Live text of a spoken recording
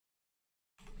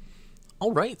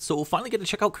Alright, so we'll finally get to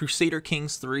check out Crusader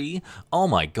Kings 3. Oh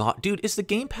my god, dude, is the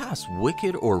Game Pass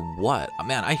wicked or what?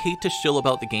 Man, I hate to shill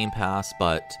about the Game Pass,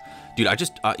 but... Dude, I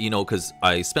just, you know, because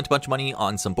I spent a bunch of money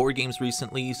on some board games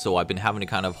recently, so I've been having to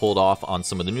kind of hold off on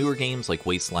some of the newer games, like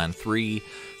Wasteland 3,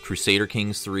 Crusader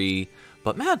Kings 3.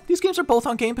 But man, these games are both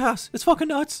on Game Pass. It's fucking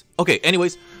nuts. Okay,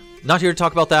 anyways, not here to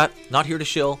talk about that. Not here to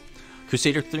shill.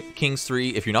 Crusader Kings 3,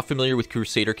 if you're not familiar with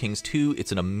Crusader Kings 2,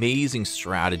 it's an amazing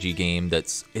strategy game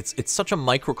that's it's such a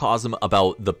microcosm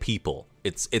about the people.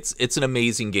 It's an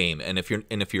amazing game, and if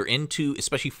you're into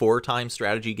especially 4-time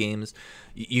strategy games,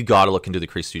 you got to look into the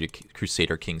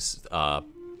Crusader Kings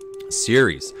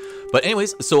series. But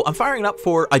anyways, so I'm firing it up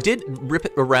for, I did rip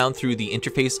it around through the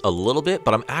interface a little bit,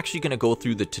 but I'm actually going to go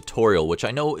through the tutorial, which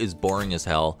I know is boring as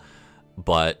hell.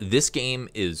 But this game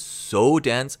is so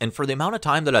dense, and for the amount of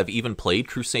time that I've even played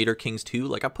Crusader Kings 2,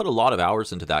 like I put a lot of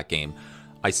hours into that game,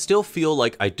 I still feel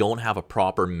like I don't have a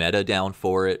proper meta down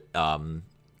for it.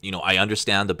 You know, I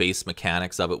understand the base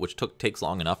mechanics of it, which takes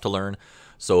long enough to learn.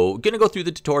 So gonna go through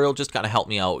the tutorial, just kind of help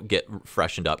me out, get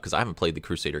freshened up, because I haven't played the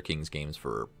Crusader Kings games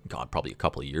for, God, probably a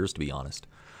couple of years, to be honest.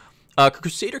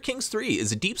 Crusader Kings 3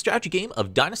 is a deep strategy game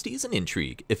of dynasties and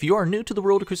intrigue. If you are new to the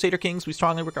world of Crusader Kings, we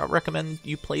strongly recommend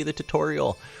you play the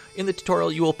tutorial. In the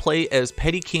tutorial, you will play as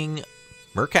Petty King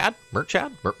Chad? We'll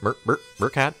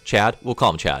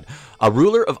call him Chad. A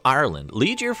ruler of Ireland.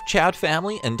 Lead your Chad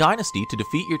family and dynasty to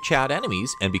defeat your Chad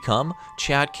enemies and become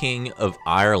Chad King of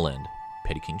Ireland.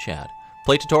 Petty King Chad.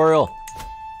 Play tutorial.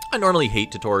 I normally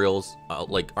hate tutorials.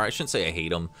 Or I shouldn't say I hate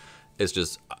them. It's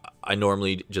just... I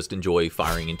normally just enjoy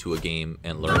firing into a game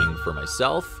and learning for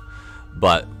myself,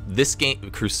 but this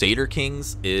game, Crusader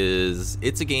Kings,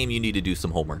 it's a game you need to do some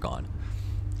homework on.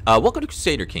 Welcome to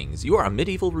Crusader Kings. You are a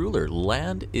medieval ruler.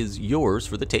 Land is yours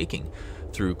for the taking,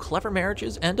 through clever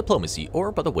marriages and diplomacy,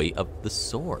 or by the way of the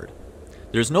sword.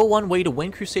 There's no one way to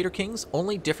win Crusader Kings,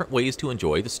 only different ways to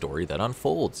enjoy the story that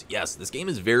unfolds. Yes, this game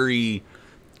is very...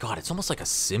 God, it's almost like a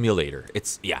simulator.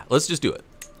 Yeah, let's just do it.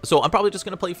 So I'm probably just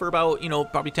going to play for about, you know,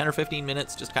 probably 10 or 15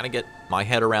 minutes, just kind of get my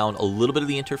head around a little bit of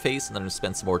the interface, and then I'm going to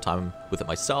spend some more time with it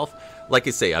myself. Like I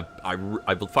say,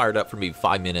 I fired up for maybe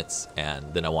 5 minutes,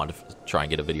 and then I wanted to try and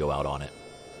get a video out on it.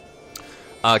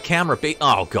 Camera bait.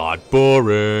 Oh, God,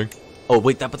 boring. Oh,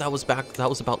 wait, that was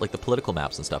about, like, the political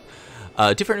maps and stuff.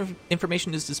 Different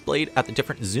information is displayed at the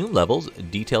different zoom levels.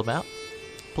 Detailed map,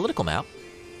 political map,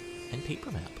 and paper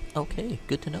map. Okay,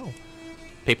 good to know.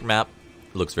 Paper map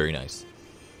looks very nice.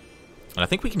 And I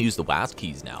think we can use the WASD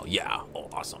keys now. Yeah. Oh,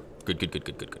 awesome. Good.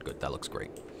 That looks great.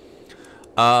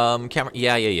 Camera.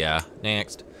 Yeah.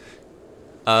 Next.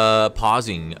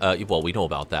 Pausing. Well, we know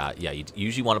about that. Yeah, you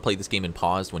usually want to play this game in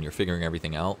paused when you're figuring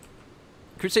everything out.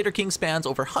 Crusader Kings spans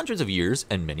over hundreds of years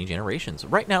and many generations.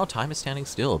 Right now, time is standing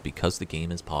still because the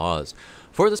game is paused.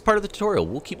 For this part of the tutorial,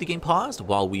 we'll keep the game paused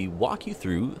while we walk you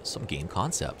through some game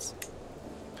concepts.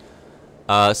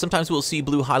 Sometimes we'll see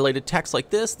blue highlighted text like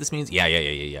this. This means,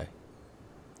 yeah.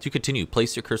 To continue,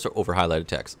 place your cursor over highlighted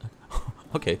text.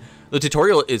 Okay. The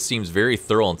tutorial, it seems very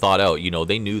thorough and thought out. You know,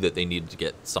 they knew that they needed to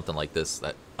get something like this.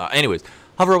 Anyways,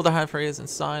 hover over the high phrase and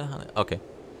sign. Okay.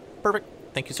 Perfect.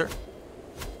 Thank you, sir.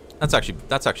 That's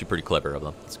actually pretty clever of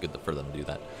them. It's good for them to do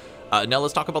that. Now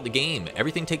let's talk about the game.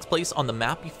 Everything takes place on the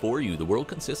map before you. The world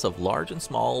consists of large and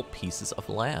small pieces of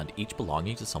land, each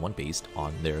belonging to someone based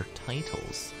on their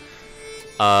titles.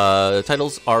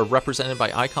 Titles are represented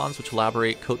by icons which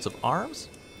elaborate coats of arms.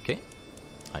 Okay,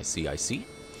 I see.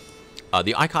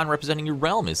 The icon representing your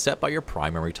realm is set by your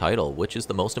primary title, which is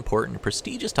the most important and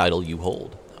prestigious title you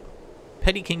hold.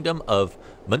 Petty Kingdom of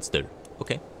Munster.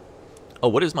 Okay. Oh,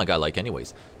 what is my guy like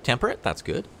anyways? Temperate? That's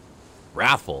good.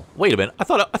 Wrathful. Wait a minute. I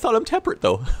thought I'm temperate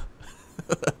though.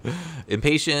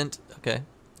 Impatient. Okay.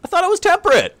 I thought I was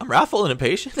temperate. I'm wrathful and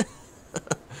impatient.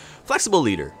 Flexible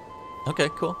leader. Okay,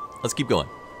 cool. Let's keep going.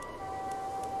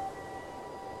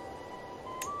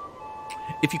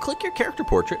 If you click your character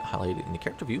portrait, highlighted in the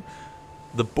character view,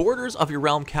 the borders of your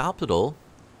realm capital,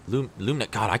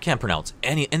 Lumnet. God, I can't pronounce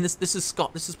any. And this is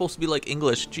supposed to be like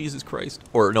English. Jesus Christ.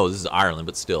 Or no, this is Ireland,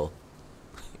 but still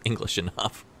English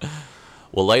enough.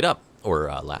 Will light up,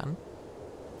 or Latin.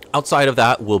 Outside of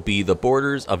that will be the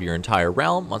borders of your entire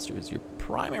realm. Munster is your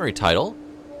primary title,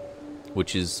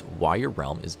 which is why your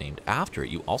realm is named after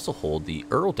it. You also hold the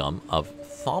earldom of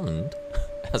Thomond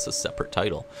as a separate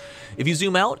title. If you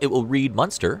zoom out, it will read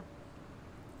Munster.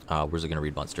 Where's it going to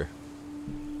read Munster?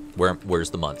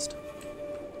 Where's the Munst?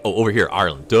 Oh, over here,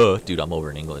 Ireland. Duh. Dude, I'm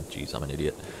over in England. Jeez, I'm an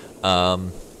idiot.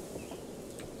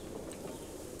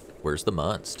 Where's the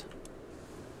Munst?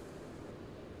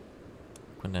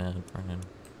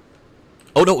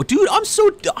 Oh, no. Dude,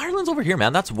 Ireland's over here,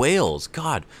 man. That's Wales.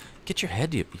 God. Get your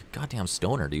head, you goddamn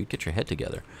stoner, dude. Get your head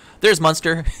together. There's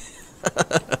Munster.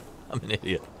 I'm an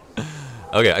idiot.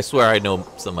 Okay, I swear I know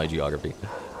some of my geography.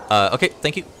 Okay,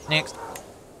 thank you. Next.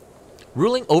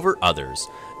 Ruling over others.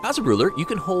 As a ruler, you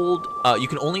can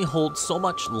only hold so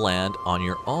much land on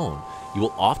your own. You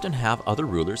will often have other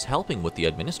rulers helping with the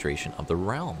administration of the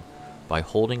realm by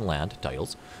holding land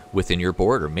titles within your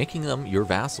border, making them your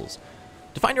vassals.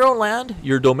 To find your own land,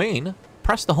 your domain,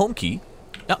 press the home key.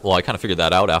 Yeah, well, I kind of figured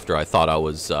that out after I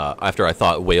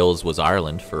thought Wales was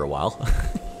Ireland for a while.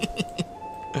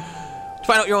 To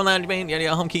find out your own land domain,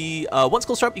 yeah, home key. Once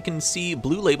skill sharp, you can see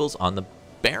blue labels on the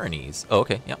baronies. Oh,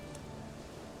 okay, yeah.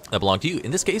 That belong to you.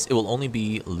 In this case, it will only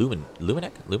be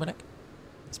Luminec?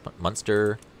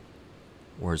 Munster.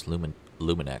 Where's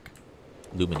Luminec?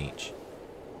 Luminich.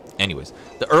 Anyways,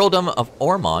 the earldom of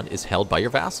Ormond is held by your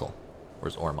vassal.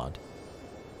 Where's Ormond?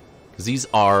 Because these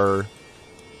are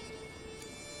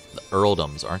the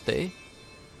earldoms, aren't they?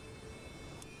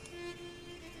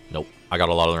 Nope. I got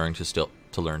a lot of learning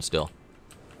to learn still.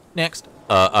 Next.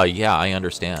 Yeah, I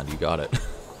understand. You got it.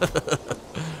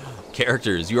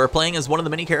 Characters. You are playing as one of the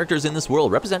many characters in this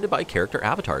world, represented by character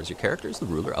avatars. Your character is the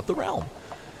ruler of the realm.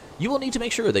 You will need to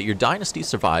make sure that your dynasty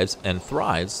survives and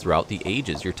thrives throughout the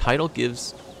ages. Your title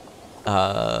gives...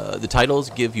 the titles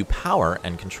give you power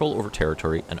and control over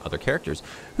territory and other characters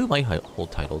who might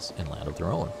hold titles in land of their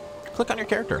own. Click on your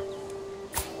character.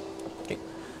 Okay.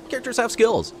 Characters have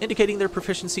skills, indicating their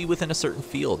proficiency within a certain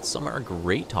field. Some are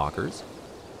great talkers,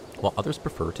 while others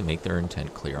prefer to make their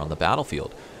intent clear on the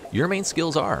battlefield. Your main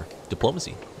skills are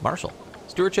diplomacy, martial,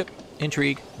 stewardship,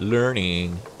 intrigue,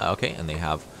 learning. Okay, and they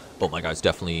have... Oh, my guy's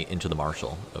definitely into the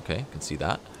martial. Okay, can see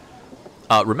that.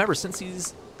 Remember, since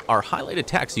these are highlighted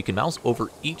text, you can mouse over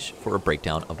each for a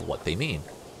breakdown of what they mean.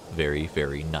 Very,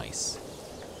 very nice.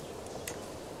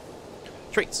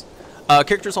 Traits.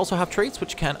 Characters also have traits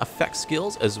which can affect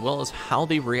skills as well as how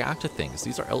they react to things.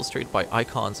 These are illustrated by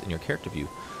icons in your character view.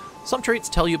 Some traits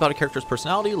tell you about a character's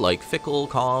personality, like fickle,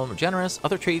 calm, or generous.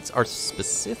 Other traits are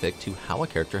specific to how a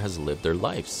character has lived their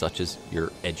life, such as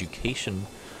your education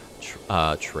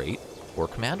trait or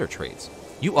commander traits.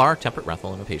 You are temperate,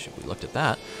 wrathful, and impatient. We looked at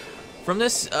that. From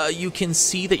this, you can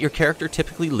see that your character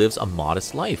typically lives a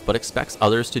modest life, but expects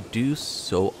others to do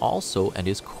so also, and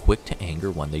is quick to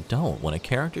anger when they don't. When a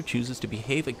character chooses to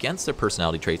behave against their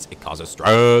personality traits, it causes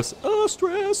stress.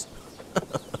 Stress!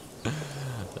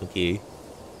 Okay.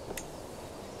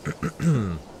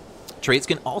 Traits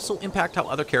can also impact how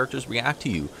other characters react to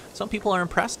you. Some people are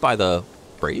impressed by the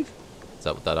brave. Is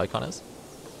that what that icon is?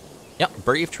 Yeah,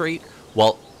 brave trait.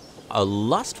 While a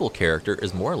lustful character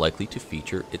is more likely to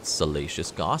feature its salacious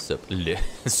gossip.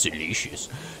 Salacious.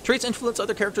 Traits influence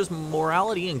other characters'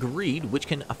 morality and greed, which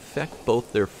can affect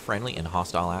both their friendly and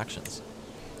hostile actions.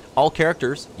 All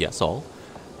characters, yes all,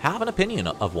 have an opinion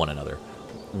of one another,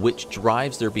 which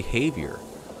drives their behavior.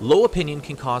 Low opinion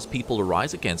can cause people to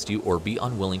rise against you or be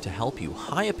unwilling to help you.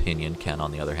 High opinion can,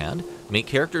 on the other hand, make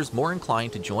characters more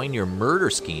inclined to join your murder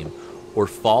scheme or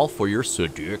fall for your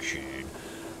seduction.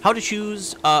 How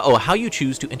you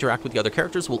choose to interact with the other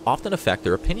characters will often affect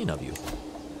their opinion of you.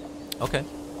 Okay.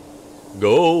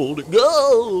 Gold.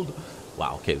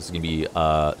 Wow. Okay, this is gonna be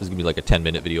like a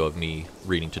 10-minute video of me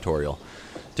reading tutorial.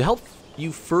 To help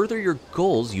you further your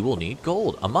goals, you will need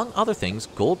gold. Among other things,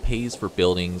 gold pays for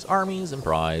buildings, armies, and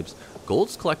bribes. Gold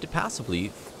is collected passively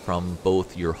from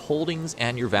both your holdings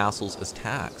and your vassals as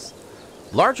tax.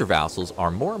 Larger vassals are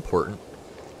more important.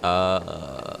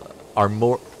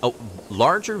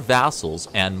 Larger vassals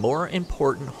and more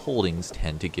important holdings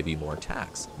tend to give you more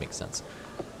tax. Makes sense.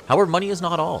 However, money is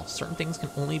not all. Certain things can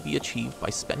only be achieved by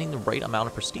spending the right amount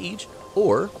of prestige,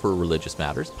 or, for religious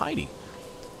matters, piety.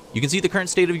 You can see the current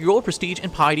state of your gold, prestige,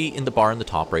 and piety in the bar in the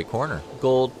top right corner.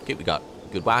 Gold, okay, we got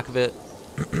a good whack of it.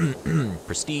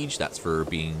 Prestige, that's for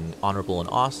being honorable and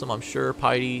awesome, I'm sure.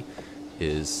 Piety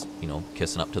is, you know,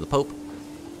 kissing up to the Pope.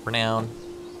 Renown.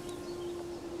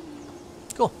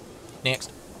 Cool.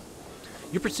 Next.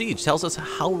 Your prestige tells us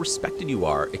how respected you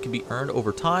are. It can be earned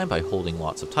over time by holding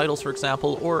lots of titles, for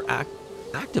example, or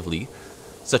actively,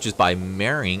 such as by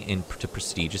marrying into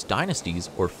prestigious dynasties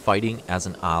or fighting as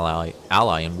an ally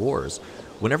in wars.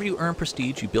 Whenever you earn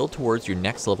prestige, you build towards your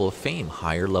next level of fame.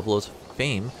 Higher levels of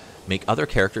fame make other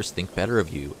characters think better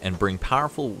of you and bring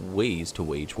powerful ways to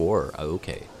wage war.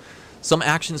 Okay. Some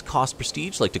actions cost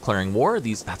prestige, like declaring war.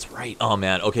 That's right. Oh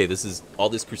man. Okay, all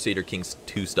this Crusader Kings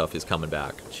 2 stuff is coming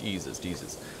back. Jesus.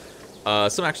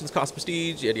 Some actions cost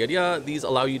prestige. Yada yada yada. These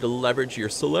allow you to leverage your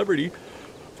celebrity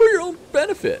for your own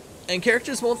benefit, and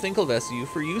characters won't think less of you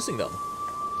for using them.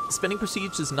 Spending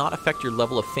prestige does not affect your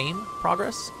level of fame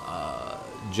progress,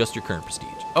 just your current prestige.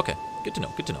 Okay, Good to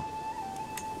know, good to know.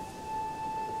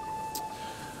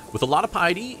 With a lot of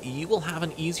piety, you will have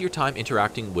an easier time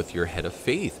interacting with your head of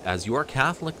faith. As you are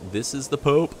Catholic, this is the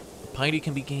Pope. Piety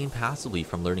can be gained passively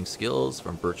from learning skills,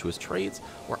 from virtuous traits,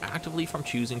 or actively from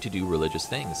choosing to do religious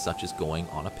things, such as going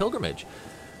on a pilgrimage.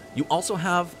 You also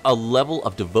have a level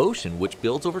of devotion which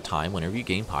builds over time whenever you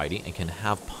gain piety and can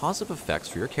have positive effects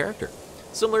for your character.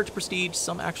 Similar to prestige,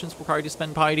 some actions require you to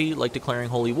spend piety, like declaring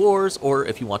holy wars, or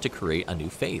if you want to create a new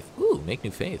faith. Ooh, make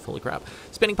new faith, holy crap.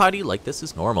 Spending piety like this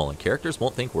is normal, and characters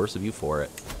won't think worse of you for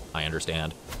it. I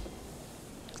understand.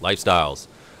 Lifestyles.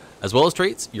 As well as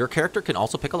traits, your character can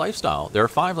also pick a lifestyle. There are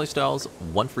 5 lifestyles,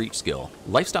 1 for each skill.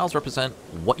 Lifestyles represent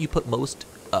what you put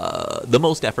the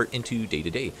most effort into day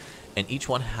to day, and each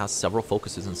one has several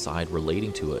focuses inside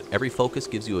relating to it. Every focus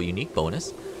gives you a unique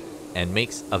bonus, and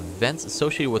makes events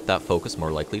associated with that focus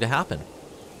more likely to happen.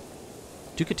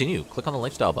 To continue, click on the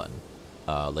lifestyle button.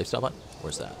 Lifestyle button?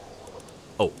 Where's that?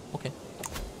 Oh, okay.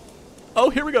 Oh,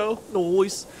 here we go.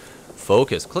 Nice.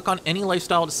 Focus. Click on any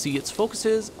lifestyle to see its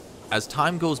focuses. As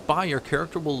time goes by, your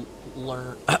character will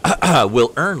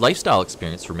earn lifestyle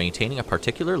experience for maintaining a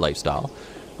particular lifestyle.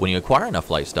 When you acquire enough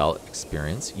lifestyle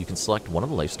experience, you can select one of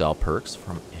the lifestyle perks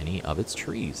from any of its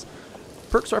trees.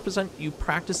 Perks represent you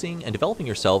practicing and developing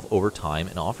yourself over time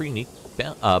and offer unique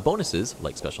bonuses,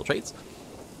 like special traits,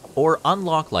 or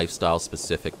unlock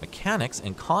lifestyle-specific mechanics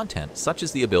and content, such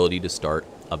as the ability to start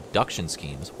abduction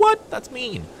schemes. What? That's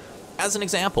mean. As an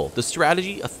example, the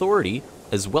strategy, authority,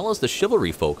 as well as the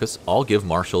chivalry focus all give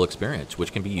martial experience,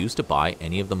 which can be used to buy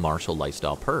any of the martial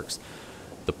lifestyle perks.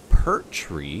 The perk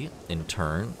tree, in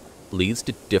turn, leads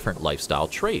to different lifestyle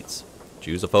traits.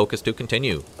 Choose a focus to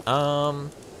continue.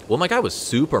 Well, my guy was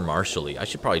super martially. I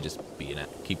should probably just be in it.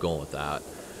 Keep going with that.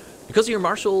 Because of your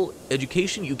martial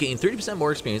education, you gain 30%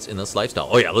 more experience in this lifestyle.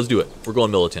 Oh yeah, let's do it. We're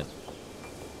going militant.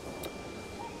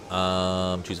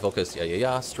 Choose focus.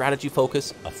 Yeah. Strategy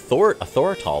focus.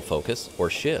 Authorital focus. Or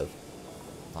Shiv.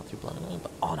 Not too blunt,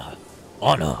 but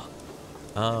Honor.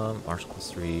 Martial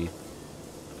plus 3.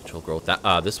 Control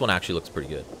growth. This one actually looks pretty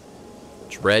good.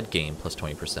 Dread gain plus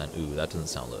 20%. Ooh, that doesn't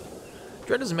sound good.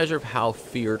 Dread is a measure of how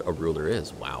feared a ruler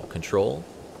is. Wow. Control.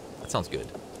 That sounds good.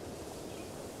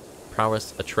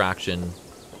 Prowess, attraction.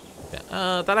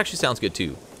 Yeah, that actually sounds good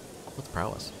too. What's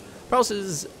prowess? Prowess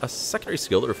is a secondary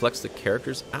skill that reflects the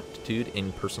character's aptitude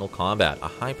in personal combat. A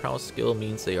high prowess skill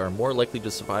means they are more likely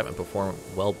to survive and perform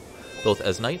well both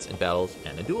as knights in battles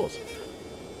and in duels.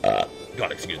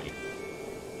 God, excuse me.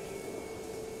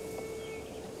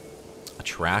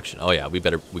 Attraction. Oh yeah, we're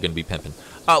gonna be pimping.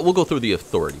 We'll go through the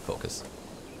authority focus.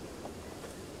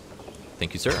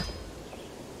 Thank you, sir.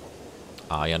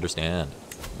 I understand.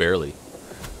 Barely.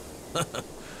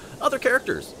 Other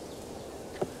characters.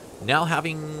 Now,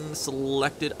 having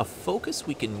selected a focus,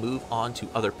 we can move on to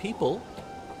other people.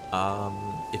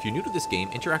 If you're new to this game,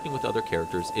 interacting with other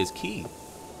characters is key,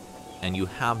 and you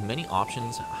have many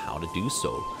options how to do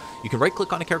so. You can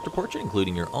right-click on a character portrait,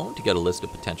 including your own, to get a list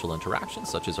of potential interactions,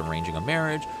 such as arranging a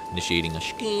marriage, initiating a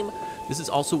scheme. This is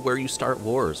also where you start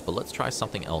wars, but let's try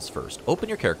something else first. Open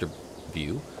your character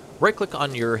view, right-click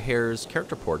on your hair's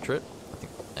character portrait,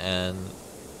 and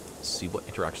see what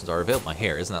interactions are available. My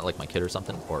hair, isn't that like my kid or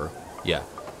something? Or, yeah.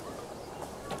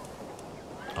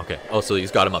 Okay, oh, so he's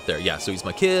got him up there. Yeah, so he's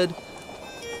my kid.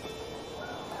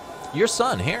 Your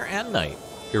son, hair and knight.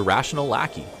 Irrational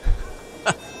lackey.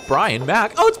 Brian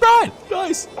Mac. Oh, it's Brian!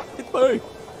 Nice! It's me!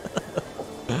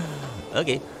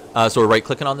 Okay, so we're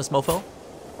right-clicking on this mofo.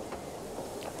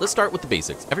 Let's start with the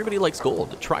basics. Everybody likes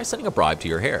gold. Try sending a bribe to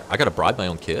your hair. I gotta bribe my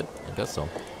own kid? I guess so.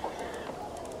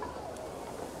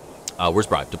 Where's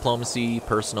bribe? Diplomacy,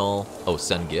 personal. Oh,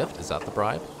 send gift. Is that the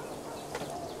bribe?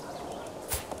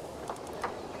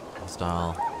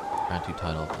 Style. Gratitude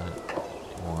title.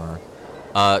 2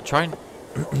 more. Try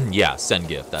and... yeah, send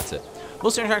gift. That's it.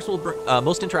 Most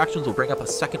interactions will bring up a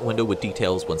second window with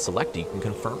details. When selected, you can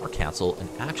confirm or cancel an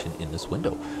action in this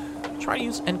window. Try to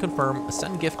use and confirm a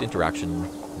send gift interaction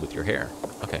with your hair.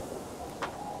 Okay.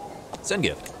 Send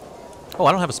gift. Oh,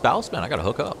 I don't have a spouse? Man, I gotta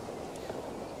hook up.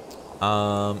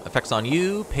 Effects on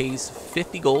you. Pays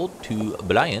 50 gold to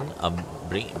Brian.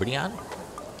 Brian?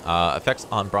 Effects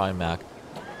on Brian Mac.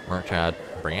 Merchad.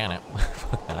 Brian.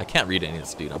 I can't read any of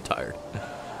this, dude. I'm tired.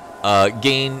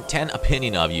 Gain 10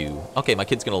 opinion of you. Okay, my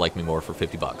kid's gonna like me more for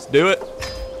 50 bucks. Do it!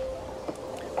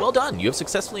 Well done. You have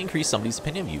successfully increased somebody's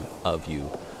opinion of you.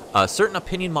 Certain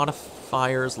opinion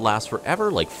modifiers last forever,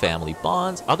 like family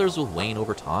bonds. Others will wane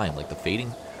over time, like the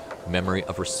fading memory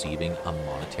of receiving a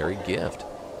monetary gift.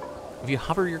 If you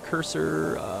hover your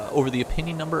cursor over the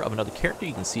opinion number of another character,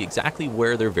 you can see exactly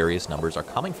where their various numbers are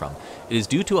coming from. It is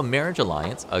due to a marriage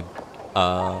alliance, a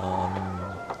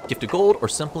Gift of gold, or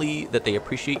simply that they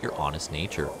appreciate your honest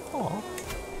nature. Aww.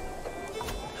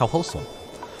 How wholesome.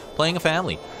 Playing a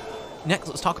family. Next,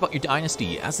 let's talk about your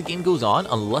dynasty. As the game goes on,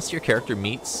 unless your character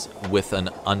meets with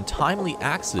an untimely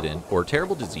accident or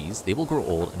terrible disease, they will grow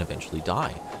old and eventually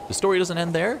die. The story doesn't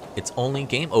end there. It's only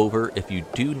game over if you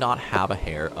do not have a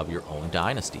heir of your own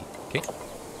dynasty. Okay?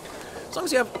 As long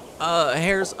as you have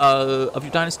heirs of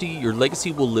your dynasty, your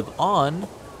legacy will live on.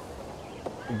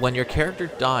 When your character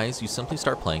dies, you simply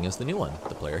start playing as the new one,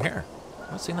 the player heir.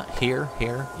 Am I saying that?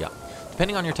 Heir? Yeah.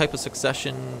 Depending on your type of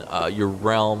succession your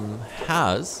realm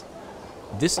has,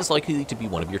 this is likely to be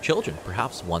one of your children,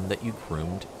 perhaps one that you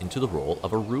groomed into the role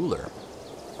of a ruler.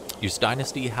 Your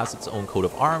dynasty has its own coat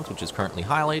of arms, which is currently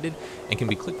highlighted, and can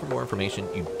be clicked for more information.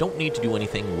 You don't need to do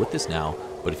anything with this now,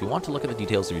 but if you want to look at the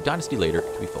details of your dynasty later,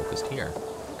 it can be focused here.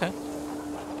 Okay.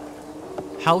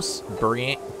 House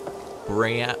Brian,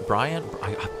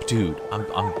 dude,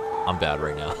 I'm bad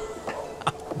right now.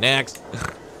 Next.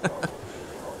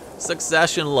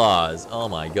 Succession laws. Oh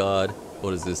my god.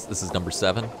 What is this? This is number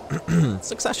 7.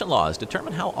 Succession laws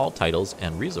determine how all titles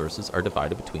and resources are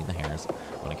divided between the heirs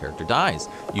when a character dies.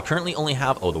 You currently only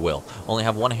have, the will, only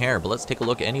have one heir, but let's take a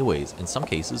look anyways. In some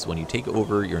cases, when you take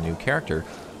over your new character,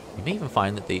 you may even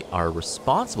find that they are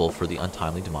responsible for the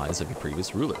untimely demise of your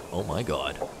previous ruler. Oh my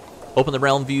god. Open the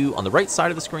realm view on the right side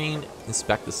of the screen,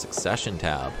 inspect the succession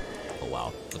tab. Oh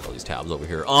wow, look at all these tabs over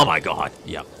here. Oh my god.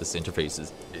 Yeah, this interface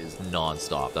is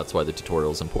non-stop. That's why the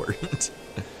tutorial is important.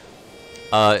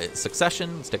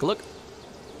 Succession, let's take a look.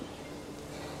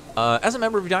 As a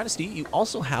member of your dynasty, you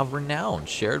also have renown,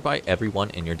 shared by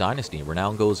everyone in your dynasty.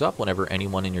 Renown goes up whenever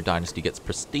anyone in your dynasty gets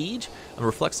prestige, and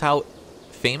reflects how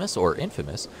famous or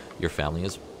infamous your family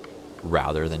is,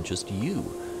 rather than just you.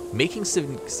 Making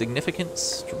significant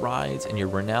strides in your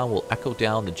renown will echo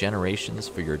down the generations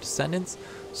for your descendants,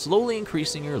 slowly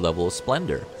increasing your level of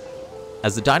splendor.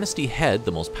 As the dynasty head,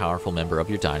 the most powerful member of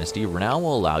your dynasty, renown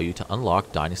will allow you to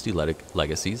unlock dynasty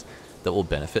legacies that will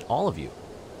benefit all of you.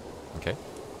 Okay.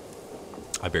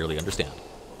 I barely understand.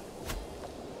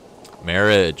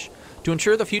 Marriage. To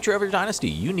ensure the future of your dynasty,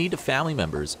 you need family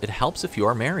members. It helps if you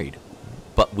are married,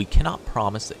 but we cannot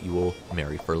promise that you will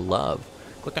marry for love.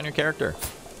 Click on your character.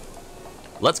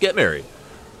 Let's get married.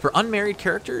 For unmarried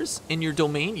characters in your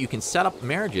domain, you can set up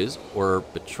marriages or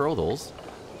betrothals,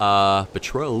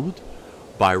 betrothed,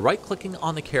 by right-clicking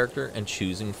on the character and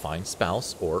choosing Find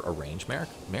Spouse or Arrange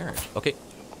Marriage. Okay.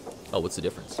 Oh, what's the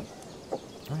difference?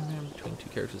 Between two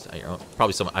characters. I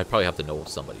probably have to know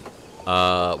somebody.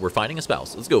 We're finding a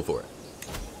spouse. Let's go for it.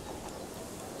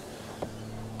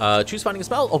 Choose Finding a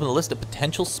Spouse. Open the list of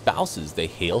potential spouses. They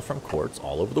hail from courts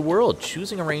all over the world.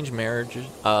 Choosing Arranged Marriage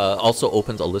also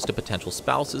opens a list of potential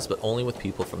spouses, but only with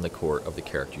people from the court of the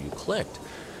character you clicked.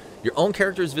 Your own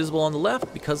character is visible on the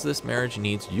left. Because this marriage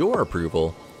needs your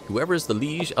approval, whoever is the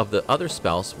liege of the other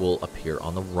spouse will appear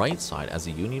on the right side, as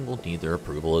the union will need their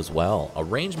approval as well.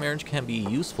 Arranged marriage can be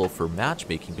useful for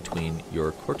matchmaking between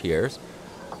your courtiers,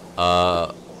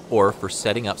 or for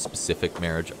setting up specific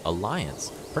marriage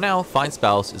alliance. For now, Find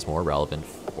Spouse is more relevant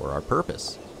for our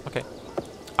purpose. Okay.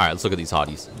 Alright, let's look at these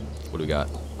hotties. What do we got?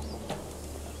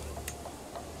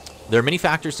 There are many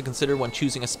factors to consider when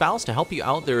choosing a spouse. To help you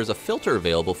out, there is a filter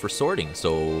available for sorting,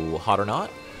 so hot or not.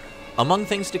 Among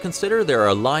things to consider, there are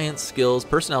alliance, skills,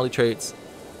 personality traits,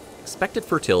 expected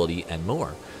fertility, and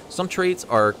more. Some traits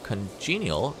are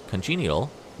congenial,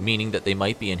 meaning that they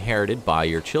might be inherited by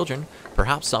your children.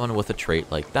 Perhaps someone with a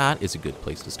trait like that is a good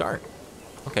place to start.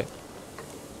 Okay.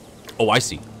 Oh, I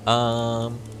see.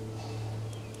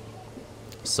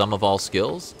 Some of all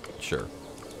skills? Sure.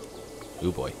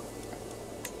 Ooh, boy.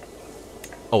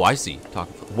 Oh, I see.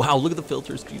 Wow, look at the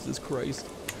filters. Jesus Christ.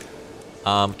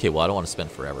 Okay, well, I don't want to spend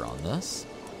forever on this.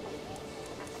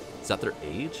 Is that their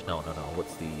age? No.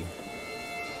 What's the...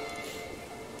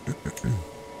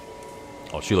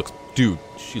 Oh, she looks... Dude,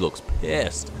 she looks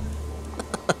pissed.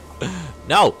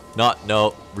 No.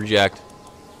 Reject.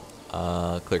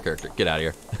 Clear character. Get out of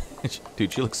here.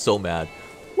 Dude, she looks so mad.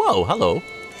 Whoa, hello.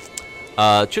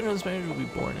 Children's marriage will be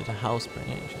born into house.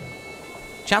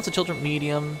 Chance of children,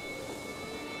 medium.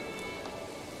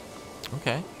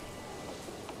 Okay.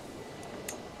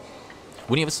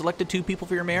 When you have selected 2 people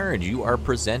for your marriage, you are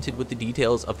presented with the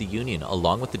details of the union,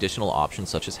 along with additional options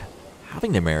such as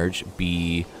having the marriage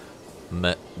be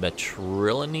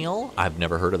matrilineal. I've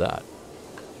never heard of that.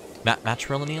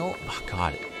 Matrilineal? Oh,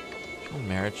 God.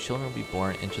 Marriage, children will be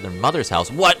born into their mother's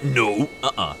house. What? No.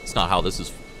 It's not how this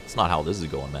is. It's not how this is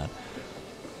going, man.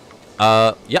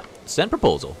 Yeah. Send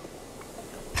proposal.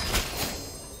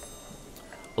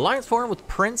 Alliance formed with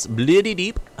Prince Bloody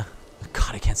Deep.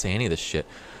 God, I can't say any of this shit.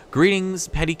 Greetings,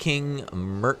 Petty King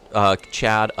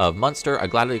Chad of Munster. I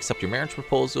gladly accept your marriage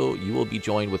proposal. You will be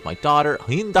joined with my daughter,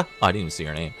 Hinda. Oh, I didn't even see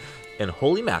her name. In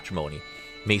holy matrimony.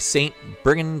 May Saint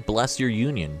Brigand bless your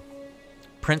union.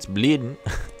 Prince Bleeden.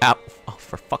 Oh,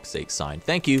 for fuck's sake, signed.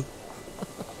 Thank you.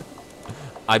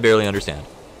 I barely understand.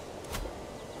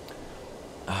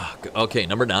 Okay,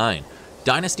 number 9.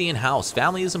 Dynasty and house.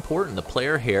 Family is important. The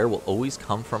player heir will always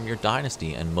come from your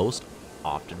dynasty and most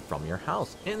often from your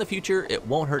house. In the future, it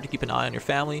won't hurt to keep an eye on your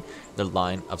family, the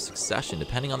line of succession.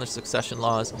 Depending on the succession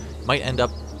laws, you might end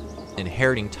up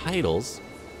inheriting titles,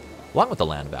 along with the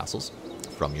land vassals,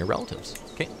 from your relatives.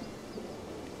 Okay.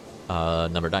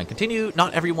 Number 9. Continue.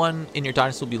 Not everyone in your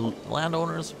dynasty will be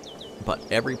landowners, but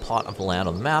every plot of land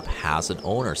on the map has an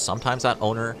owner. Sometimes that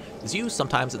owner is you,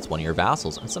 sometimes it's one of your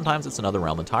vassals, and sometimes it's another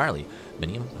realm entirely,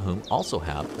 many of whom also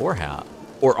have or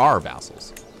are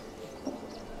vassals.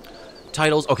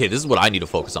 Titles. Okay, this is what I need to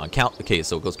focus on. Okay,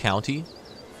 so it goes county,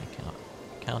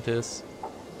 countess,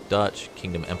 Dutch,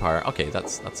 kingdom, empire. Okay,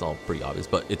 that's all pretty obvious,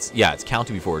 but it's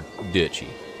county before duchy.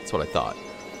 That's what I thought.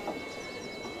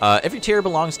 Every tier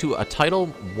belongs to a title,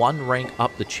 one rank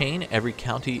up the chain. Every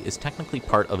county is technically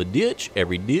part of a ditch.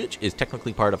 Every ditch is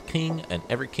technically part of king, and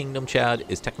every kingdom chad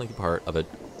is technically part of an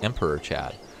emperor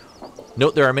chad.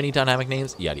 Note there are many dynamic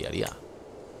names. Yada yada yada.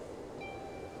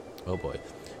 Oh boy.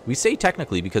 We say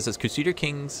technically because as Crusader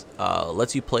Kings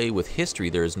lets you play with history,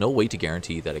 there is no way to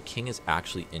guarantee that a king is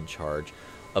actually in charge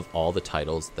of all the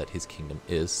titles that his kingdom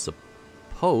is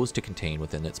supposed to contain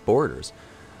within its borders.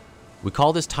 We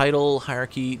call this title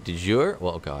hierarchy de jure.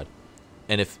 Well, oh god.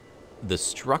 And if the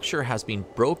structure has been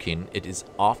broken, it is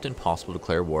often possible to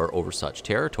declare war over such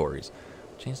territories.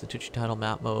 Change the Tucci title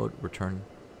map mode. Return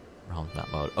realm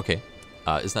map mode. Okay.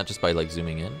 Isn't that just by like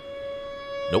zooming in?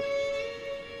 Nope.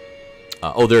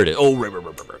 Oh, there it is. Oh, right.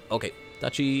 Okay.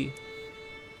 Duchy.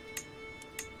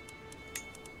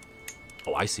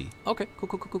 Oh, I see. Okay.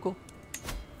 Cool.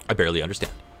 I barely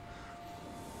understand.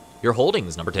 Your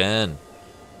holdings, number 10.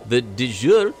 The de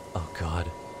jure, oh god,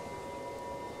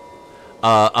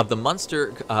 of the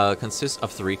Munster consists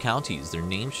of 3 counties. Their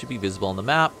names should be visible on the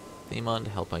map. Thamund,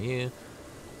 held by you.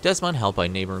 Desmond, held by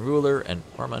neighboring ruler. And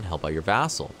Ormond, held by your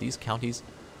vassal. These counties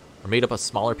are made up of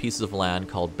smaller pieces of land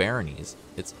called baronies.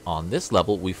 It's on this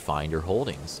level we find your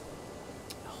holdings.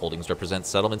 Holdings represent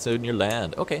settlements in your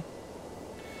land. Okay.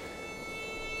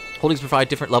 Holdings provide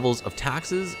different levels of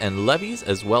taxes and levies,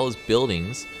 as well as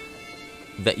buildings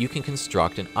that you can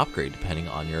construct and upgrade depending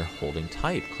on your holding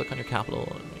type. Click on your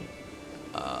capital,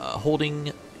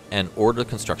 holding, and order the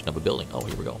construction of a building. Oh,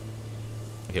 here we go.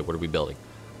 Okay, what are we building?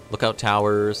 Lookout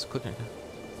towers. Click on.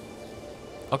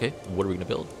 Okay, what are we going to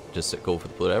build? Just go for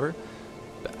the whatever.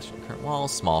 Bastion, current wall,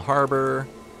 small harbor,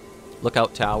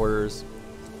 lookout towers,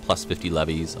 plus 50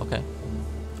 levies. Okay.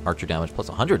 Archer damage plus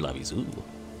 100 levies. Ooh.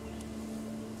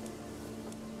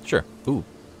 Sure. Ooh.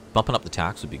 Bumping up the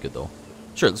tax would be good though.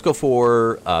 Sure, let's go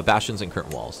for bastions and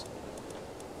curtain walls.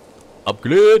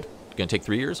 Upgrade. Gonna take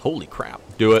 3 years? Holy crap.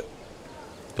 Do it.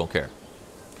 Don't care.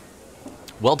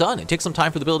 Well done. It takes some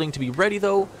time for the building to be ready,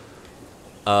 though.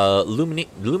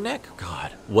 Lumnek?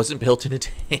 God. Wasn't built in a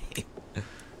day.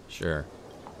 Sure.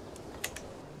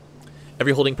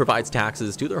 Every holding provides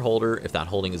taxes to their holder. If that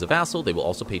holding is a vassal, they will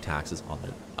also pay taxes on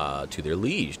their, to their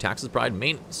liege. Taxes provide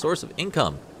main source of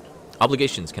income.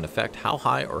 Obligations can affect how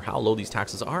high or how low these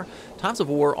taxes are. Times of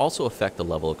war also affect the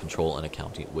level of control in a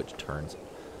county,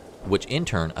 which in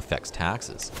turn affects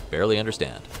taxes. Barely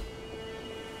understand.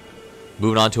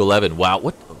 Moving on to 11. Wow,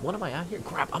 what am I at here?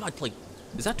 Crap, I'm at like,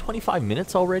 is that 25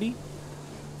 minutes already?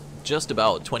 Just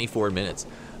about 24 minutes.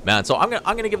 Man, so I'm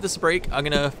gonna give this a break.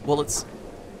 Well, let's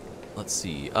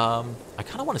see. I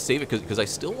kind of want to save it because I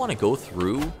still want to go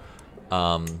through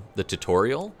the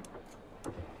tutorial.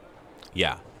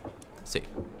 Yeah. Save.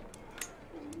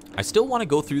 I still want to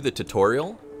go through the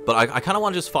tutorial, but I kind of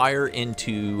want to just fire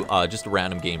into just a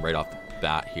random game right off the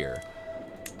bat here.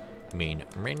 Main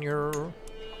menu.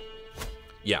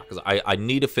 Yeah, because I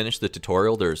need to finish the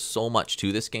tutorial. There's so much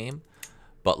to this game,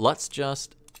 but let's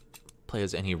just play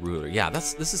as any ruler. Yeah,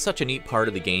 this is such a neat part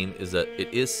of the game, is that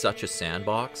it is such a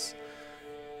sandbox.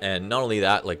 And not only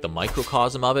that, like the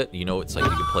microcosm of it, you know, it's like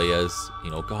you can play as,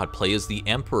 play as the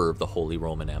Emperor of the Holy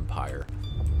Roman Empire,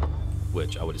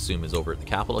 which I would assume is over at the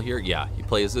capital here. Yeah, you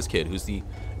play as this kid who's the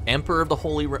Emperor of the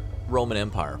Holy Roman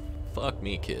Empire. Fuck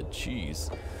me, kid.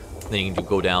 Jeez. Then you can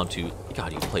go down to,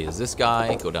 God, you can play as this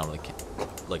guy, go down to the,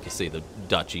 like you say, the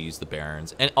duchies, the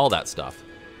barons, and all that stuff.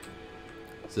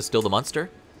 Is this still the Munster?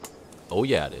 Oh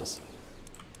yeah, it is.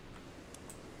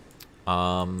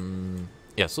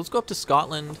 Yeah, so let's go up to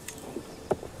Scotland.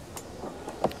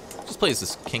 Just play as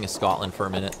this King of Scotland for a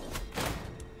minute.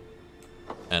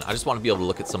 And I just want to be able to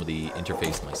look at some of the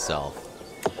interface myself.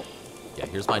 Yeah,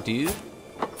 here's my dude.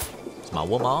 It's my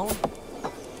woman.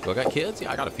 Do I got kids?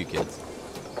 Yeah, I got a few kids.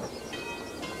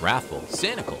 Wrathful,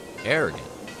 cynical, arrogant,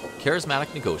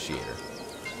 charismatic negotiator.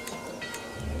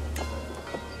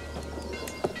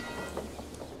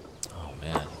 Oh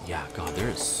man, yeah, God, there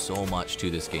is so much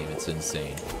to this game. It's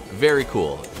insane. Very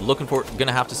cool. Looking for,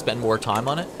 gonna have to spend more time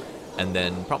on it, and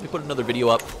then probably put another video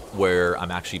up where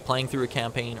I'm actually playing through a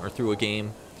campaign or through a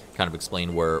game, kind of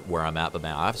explain where I'm at. But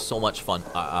man, I have so much fun,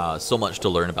 so much to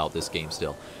learn about this game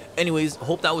still. Anyways,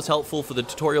 hope that was helpful for the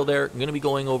tutorial there. I'm going to be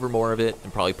going over more of it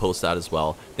and probably post that as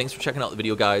well. Thanks for checking out the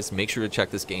video, guys. Make sure to check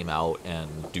this game out and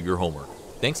do your homework.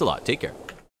 Thanks a lot. Take care.